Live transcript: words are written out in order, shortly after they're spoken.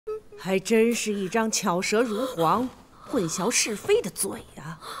还真是一张巧舌如簧、混淆是非的嘴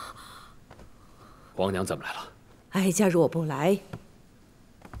呀！皇娘怎么来了？哀家若不来，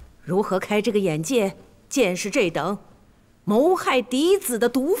如何开这个眼界，见识这等谋害嫡子的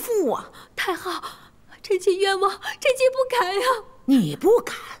毒妇啊！太后，臣妾冤枉，臣妾不敢呀！你不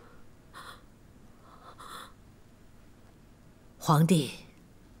敢？皇帝，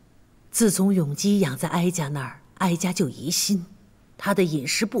自从永基养在哀家那儿，哀家就疑心他的饮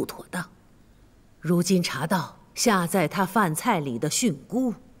食不妥当。如今查到下在他饭菜里的菌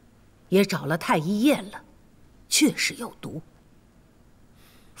菇，也找了太医验了，确实有毒。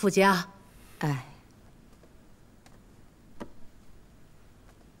傅家，哎，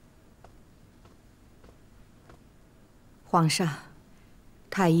皇上，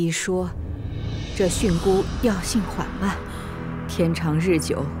太医说，这菌菇药性缓慢，天长日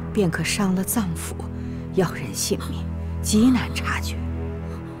久便可伤了脏腑，要人性命，极难察觉。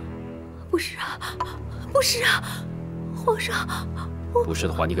不是啊，不是啊，皇上，不是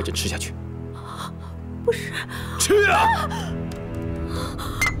的话，你给朕吃下去。不是，吃啊！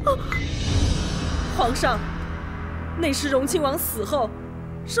皇上，那时荣亲王死后，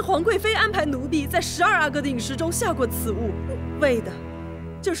是皇贵妃安排奴婢在12阿哥的饮食中下过此物，为的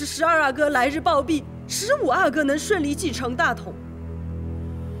就是12阿哥来日暴毙，15阿哥能顺利继承大统。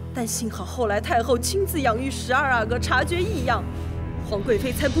但幸好后来太后亲自养育12阿哥，察觉异样，皇贵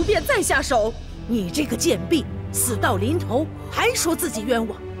妃才不便再下手。你这个贱婢，死到临头还说自己冤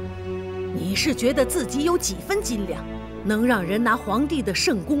枉，你是觉得自己有几分斤两，能让人拿皇帝的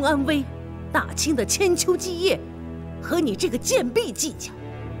圣功安危、大清的千秋基业和你这个贱婢计较？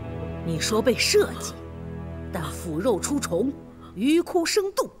你说被设计，但腐肉出虫，鱼枯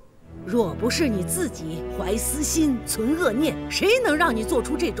生冻。若不是你自己怀私心、存恶念，谁能让你做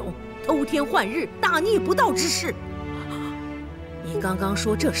出这种偷天换日、大逆不道之事？你刚刚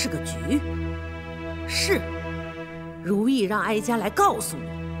说这是个局，是，如意让哀家来告诉你，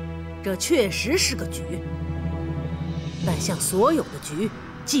这确实是个局。但像所有的局，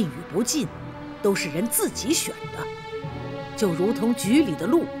进与不进，都是人自己选的。就如同局里的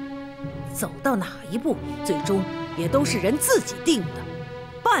路，走到哪一步，最终也都是人自己定的，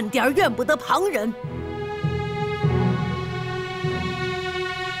半点怨不得旁人。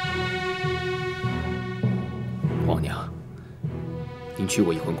皇娘，您娶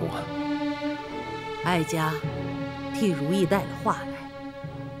我一婚宫啊？哀家替如意带了话来，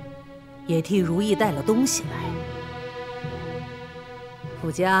也替如意带了东西来。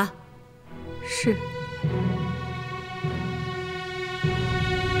傅家，是。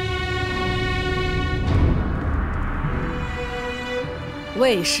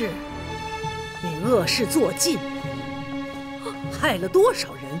卫氏，你恶事做尽，害了多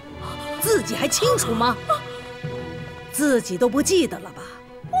少人，自己还清楚吗？自己都不记得了吧？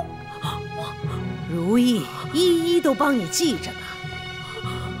如意一一都帮你记着呢。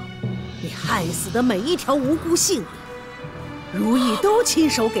你害死的每一条无辜性命，如意都亲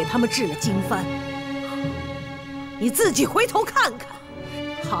手给他们治了经幡。你自己回头看看，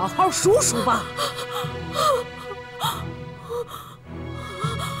好好数数吧。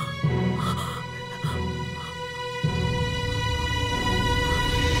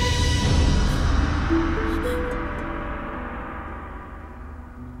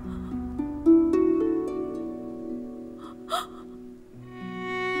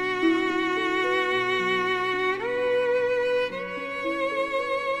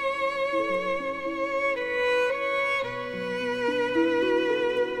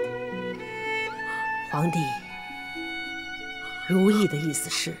皇帝，如意的意思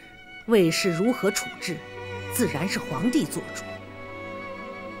是，卫氏如何处置，自然是皇帝做主。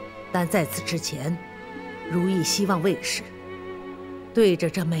但在此之前，如意希望卫氏对着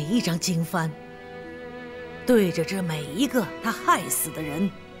这每一张经幡，对着这每一个他害死的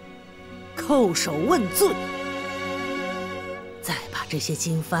人，叩首问罪，再把这些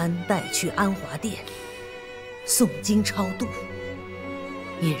经幡带去安华殿，诵经超度，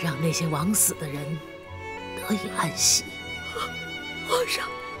也让那些枉死的人得以安息。皇上，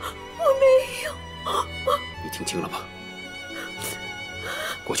我没有。你听清了吧？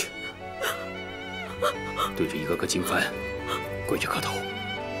过去，对着一个个经幡跪着磕头。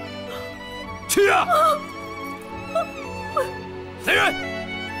去啊！来人！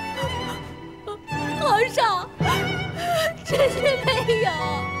皇上，臣妾没有，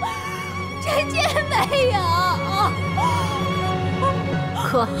臣妾没有。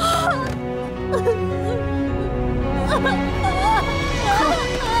磕。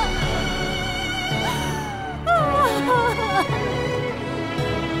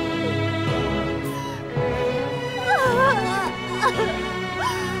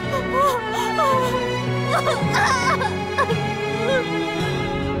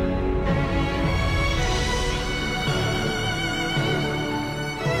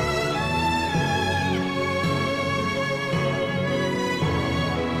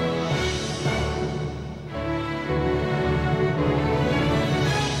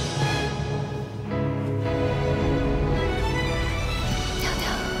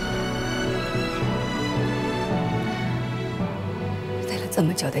这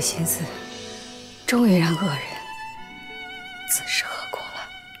么久的心思，终于让恶人自食恶果了。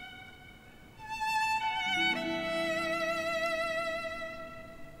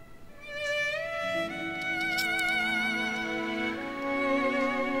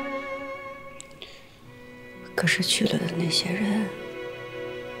可是去了的那些人，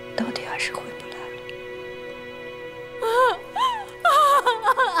到底还是回不来了。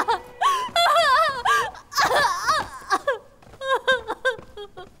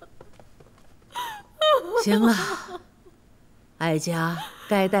 行了，哀家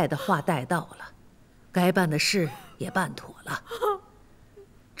该带的话带到了，该办的事也办妥了，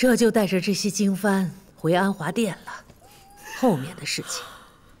这就带着这些经幡回安华殿了。后面的事情，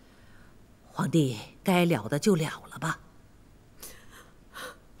皇帝该了的就了了吧。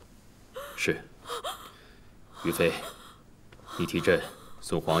是。于妃，你替朕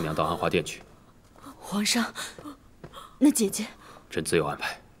送皇娘到安华殿去。皇上，那姐姐，朕自有安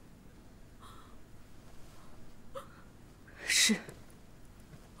排。 是。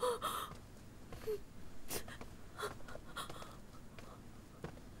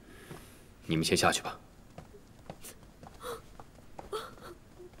你们先下去吧。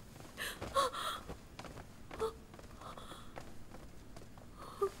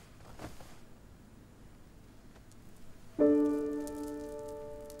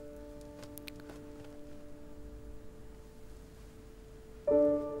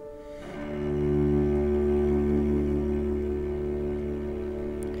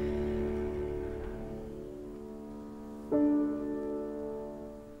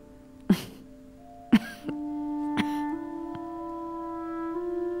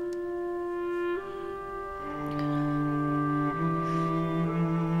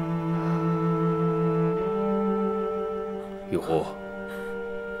玉壶，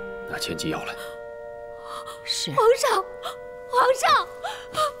拿千金药来。是。皇上，皇上，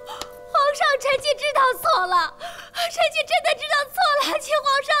皇上，臣妾知道错了，臣妾真的知道错了，请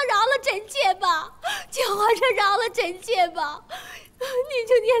皇上饶了臣妾吧，请皇上饶了臣妾吧，您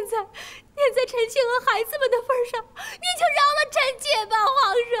就念在臣妾和孩子们的份上，您就饶了臣妾吧，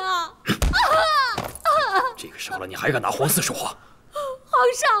皇上。这个时候了，你还敢拿皇嗣说话？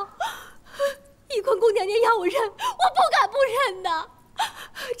皇上。 翊坤宫娘娘要我认，我不敢不认的。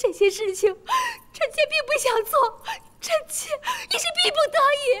这些事情，臣妾并不想做，臣妾也是逼不得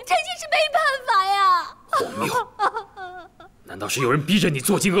已，臣妾是没办法呀。荒谬！难道是有人逼着你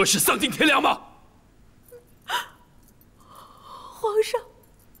做尽恶事，丧尽天良吗？皇上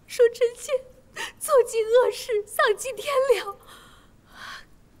说臣妾做尽恶事，丧尽天良，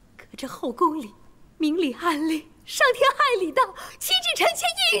可这后宫里明里暗里，伤天害理的，岂止臣妾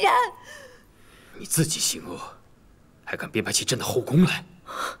一人？ 你自己行恶，还敢编排起朕的后宫来？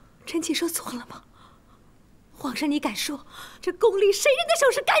臣妾说错了吗？皇上，你敢说这宫里谁人的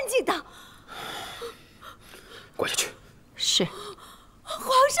手是干净的？跪下去。是。皇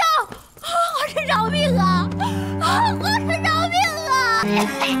上，皇上饶命啊！皇上饶命啊！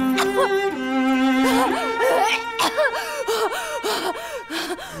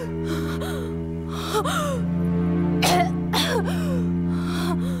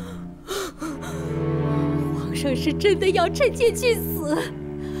皇上是真的要臣妾去死。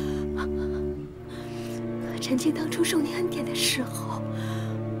可臣妾当初受你恩典的时候，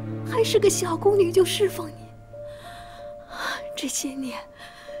还是个小宫女就侍奉你。这些年，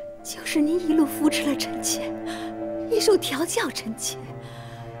就是你一路扶持了臣妾，一手调教臣妾，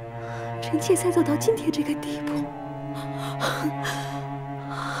臣妾才走到今天这个地步。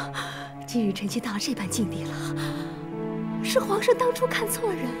今日臣妾到了这般境地了，是皇上当初看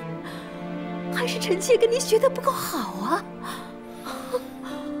错人，还是臣妾跟你学的不够好啊？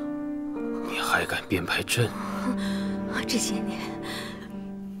你还敢编排朕？这些年，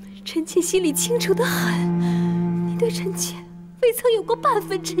臣妾心里清楚得很，你对臣妾未曾有过半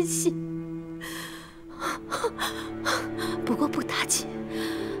分真心。不过不打紧，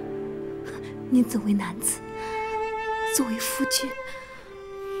您作为男子，作为夫君，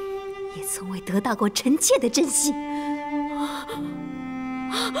也从未得到过臣妾的真心。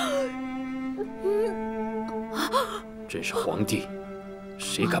朕是皇帝，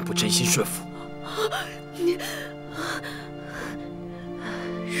谁敢不真心顺服？你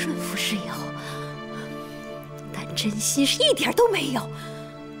顺服是有，真心是一点都没有。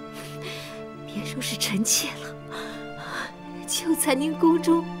别说是臣妾了，就在您宫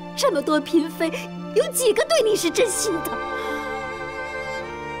中这么多嫔妃，有几个对你是真心的？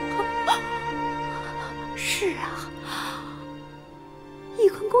是啊，翊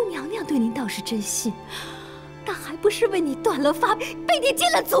坤宫娘娘对您倒是真心，但还不是为你断了发，被你禁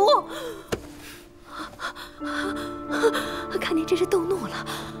了足。看您真是动怒了，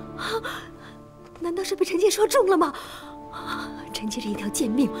难道是被臣妾说中了吗？臣妾是一条贱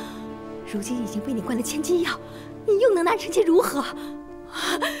命，如今已经被你灌了千金药，你又能拿臣妾如何？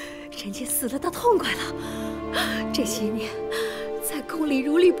臣妾死了倒痛快了，这些年在宫里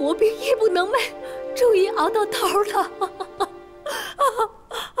如履薄冰，夜不能寐，终于熬到头了。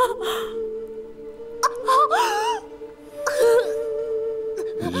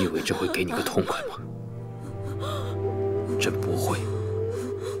你以为朕会给你个痛快吗？朕不会。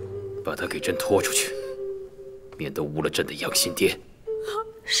把他给朕拖出去，免得误了朕的养心殿。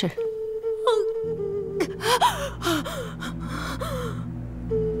是。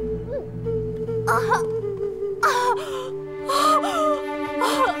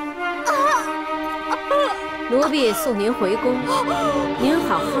奴婢送您回宫，您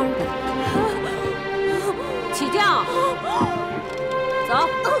好好的。起轿，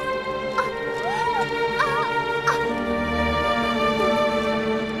走。